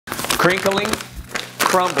crinkling,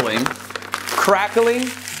 crumbling, crackling,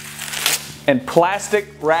 and plastic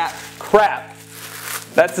wrap crap.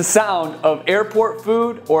 That's the sound of airport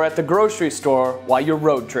food or at the grocery store while you're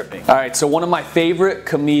road tripping. All right, so one of my favorite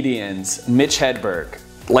comedians, Mitch Hedberg,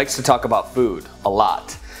 likes to talk about food a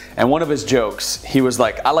lot. And one of his jokes, he was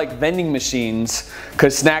like, I like vending machines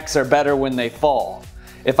because snacks are better when they fall.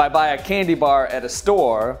 If I buy a candy bar at a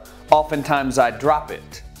store, oftentimes I drop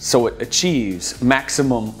it, so it achieves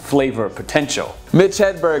maximum flavor potential. Mitch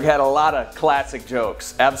Hedberg had a lot of classic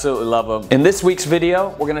jokes. Absolutely love them. In this week's video,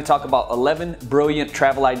 we're going to talk about 11 brilliant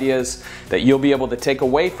travel ideas that you'll be able to take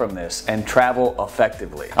away from this and travel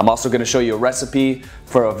effectively. I'm also going to show you a recipe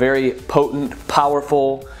for a very potent,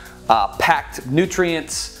 powerful, packed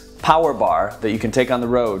nutrients power bar that you can take on the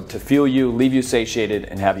road to fuel you, leave you satiated,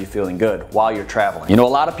 and have you feeling good while you're traveling. You know, a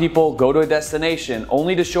lot of people go to a destination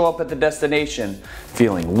only to show up at the destination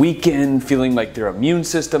feeling weakened, feeling like their immune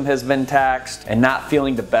system has been taxed, and not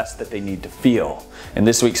feeling the best that they need to feel. In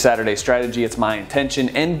this week's Saturday Strategy, it's my intention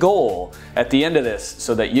and goal at the end of this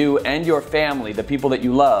so that you and your family, the people that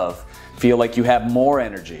you love, feel like you have more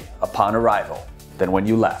energy upon arrival than when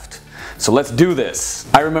you left. So let's do this.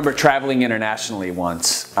 I remember traveling internationally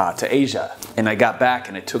once to Asia, and I got back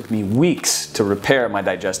and it took me weeks to repair my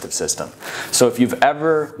digestive system. So if you've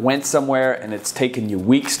ever went somewhere and it's taken you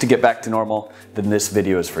weeks to get back to normal, then this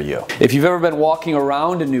video is for you. If you've ever been walking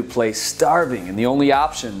around a new place starving and the only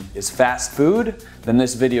option is fast food, then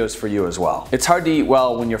this video is for you as well. It's hard to eat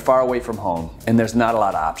well when you're far away from home and there's not a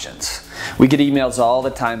lot of options. We get emails all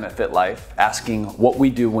the time at FitLife asking what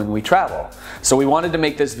we do when we travel. So we wanted to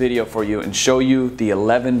make this video for you and show you the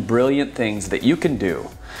 11 brilliant things that you can do,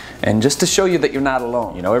 and just to show you that you're not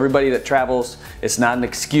alone. You know, everybody that travels, it's not an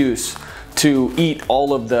excuse to eat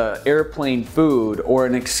all of the airplane food or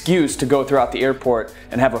an excuse to go throughout the airport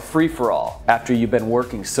and have a free-for-all after you've been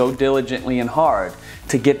working so diligently and hard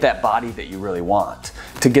to get that body that you really want,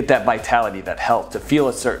 to get that vitality, that health, to feel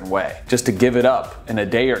a certain way, just to give it up in a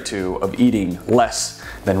day or two of eating less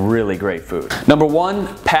than really great food. Number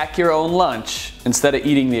one, pack your own lunch instead of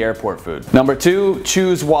eating the airport food. Number two,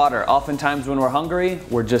 choose water. Oftentimes when we're hungry,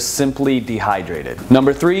 we're just simply dehydrated.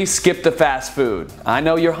 Number three, skip the fast food. I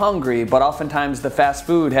know you're hungry, but oftentimes the fast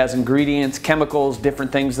food has ingredients, chemicals,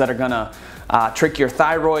 different things that are gonna trick your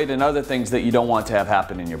thyroid and other things that you don't want to have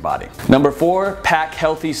happen in your body. Number four, pack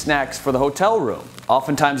healthy snacks for the hotel room.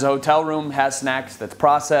 Oftentimes the hotel room has snacks that's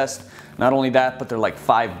processed. Not only that, but they're like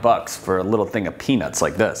 $5 for a little thing of peanuts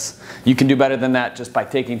like this. You can do better than that just by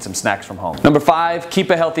taking some snacks from home. Number five, keep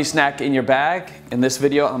a healthy snack in your bag. In this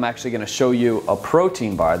video, I'm actually gonna show you a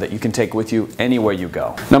protein bar that you can take with you anywhere you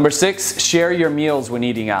go. Number six, share your meals when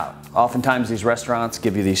eating out. Oftentimes these restaurants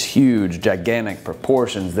give you these huge, gigantic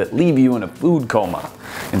proportions that leave you in a food coma.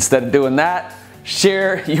 Instead of doing that,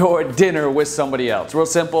 share your dinner with somebody else. Real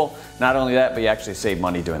simple. Not only that, but you actually save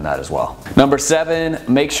money doing that as well. Number seven,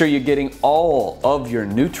 make sure you're getting all of your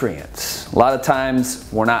nutrients. A lot of times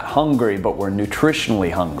we're not hungry, but we're nutritionally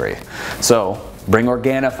hungry. So bring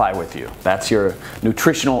Organifi with you. That's your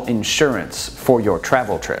nutritional insurance for your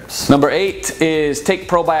travel trips. Number eight is take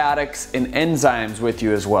probiotics and enzymes with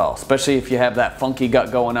you as well, especially if you have that funky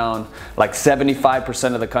gut going on. Like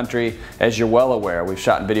 75% of the country, as you're well aware, we've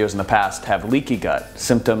shot in videos in the past, have leaky gut,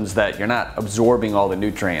 symptoms that you're not absorbing all the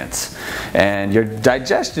nutrients and your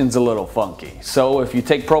digestion's a little funky. So if you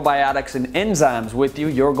take probiotics and enzymes with you,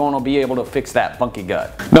 you're going to be able to fix that funky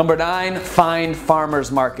gut. Number nine, find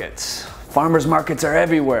farmers markets. Farmers markets are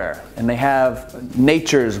everywhere and they have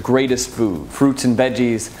nature's greatest food, fruits and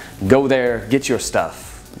veggies. Go there, get your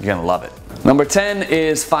stuff. You're gonna love it. Number 10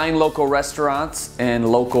 is find local restaurants and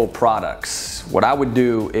local products. What I would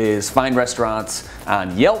do is find restaurants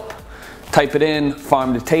on Yelp, type it in,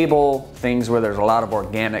 farm to table, things where there's a lot of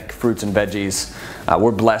organic fruits and veggies.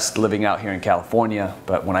 We're blessed living out here in California,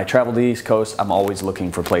 but when I travel to the East Coast, I'm always looking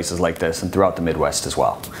for places like this and throughout the Midwest as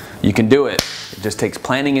well. You can do it. It just takes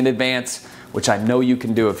planning in advance, which I know you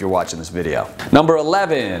can do if you're watching this video. Number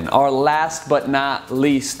 11, our last but not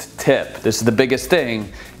least tip. This is the biggest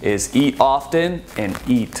thing, is eat often and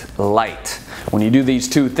eat light. When you do these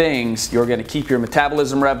two things, you're gonna keep your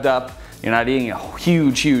metabolism revved up. You're not eating a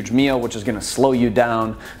huge meal, which is gonna slow you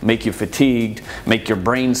down, make you fatigued, make your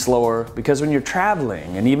brain slower. Because when you're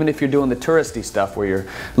traveling, and even if you're doing the touristy stuff where you're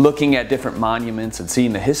looking at different monuments and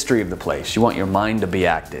seeing the history of the place, you want your mind to be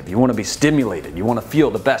active. You wanna be stimulated. You wanna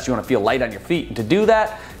feel the best. You wanna feel light on your feet. And to do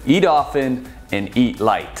that, eat often and eat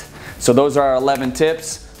light. So those are our 11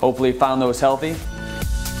 tips. Hopefully you found those healthy.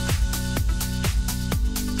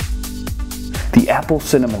 The Apple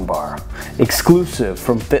Cinnamon Bar, exclusive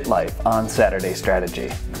from FitLife on Saturday Strategy.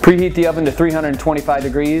 Preheat the oven to 325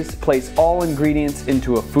 degrees. Place all ingredients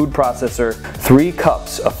into a food processor. 3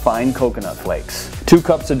 cups of fine coconut flakes. 2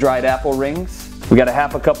 cups of dried apple rings. We got a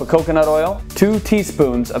half a cup of coconut oil. 2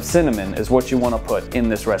 teaspoons of cinnamon is what you want to put in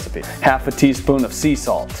this recipe. Half a teaspoon of sea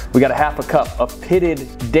salt. We got a half a cup of pitted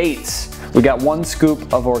dates. We got 1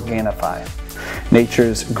 scoop of Organifi,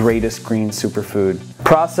 nature's greatest green superfood.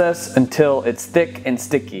 Process until it's thick and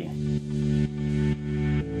sticky.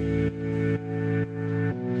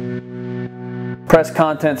 Press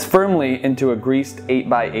contents firmly into a greased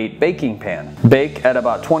 8x8 baking pan. Bake at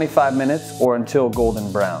about 25 minutes or until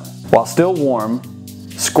golden brown. While still warm,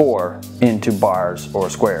 score into bars or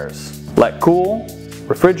squares. Let cool,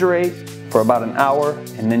 refrigerate for about an hour,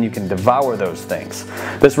 and then you can devour those things.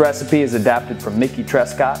 This recipe is adapted from Mickey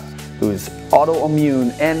Trescott, who's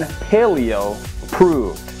autoimmune and paleo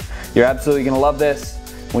approved. You're absolutely gonna love this.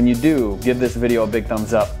 When you do, give this video a big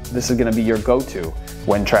thumbs up. This is gonna be your go-to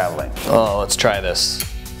when traveling. Oh, let's try this.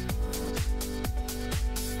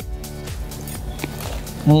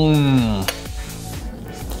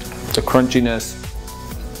 The crunchiness,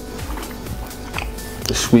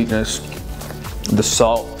 the sweetness, the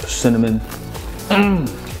salt, the cinnamon.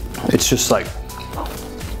 It's just like,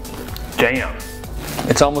 damn.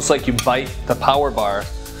 It's almost like you bite the power bar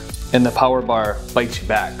and the power bar bites you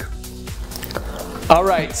back. All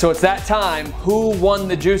right, so it's that time. Who won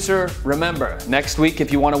the juicer? Remember, next week if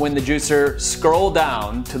you want to win the juicer, scroll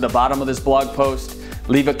down to the bottom of this blog post.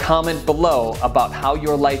 Leave a comment below about how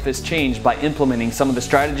your life has changed by implementing some of the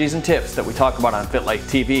strategies and tips that we talk about on Fit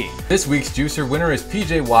Life TV. This week's juicer winner is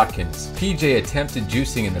PJ Watkins. PJ attempted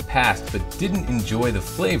juicing in the past but didn't enjoy the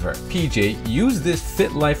flavor. PJ used this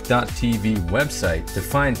fitlife.tv website to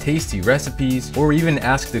find tasty recipes or even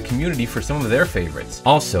ask the community for some of their favorites.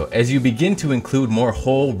 Also, as you begin to include more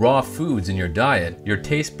whole, raw foods in your diet, your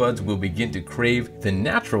taste buds will begin to crave the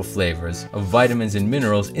natural flavors of vitamins and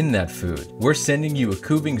minerals in that food. We're sending you a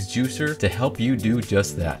Kuvings juicer to help you do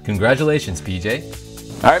just that. Congratulations,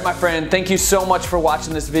 PJ. All right, my friend, thank you so much for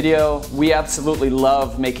watching this video. We absolutely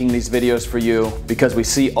love making these videos for you because we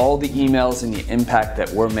see all the emails and the impact that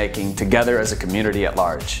we're making together as a community at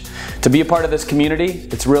large. To be a part of this community,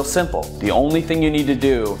 it's real simple. The only thing you need to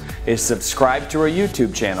do is subscribe to our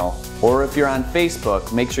YouTube channel, or if you're on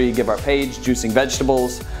Facebook, make sure you give our page, Juicing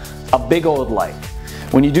Vegetables, a big old like.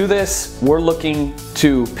 When you do this, we're looking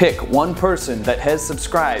to pick one person that has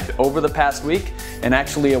subscribed over the past week and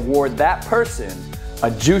actually award that person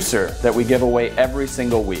a juicer that we give away every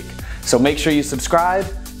single week. So make sure you subscribe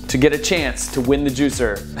to get a chance to win the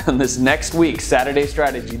juicer on this next week's Saturday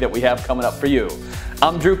strategy that we have coming up for you.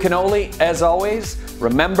 I'm Drew Canoli. As always,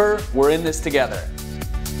 remember, we're in this together.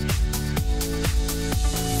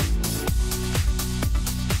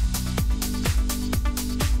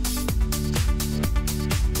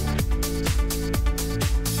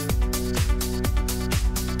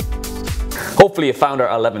 Hopefully you found our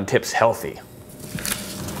 11 tips healthy,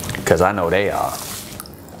 because I know they are.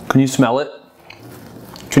 Can you smell it?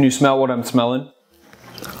 Can you smell what I'm smelling?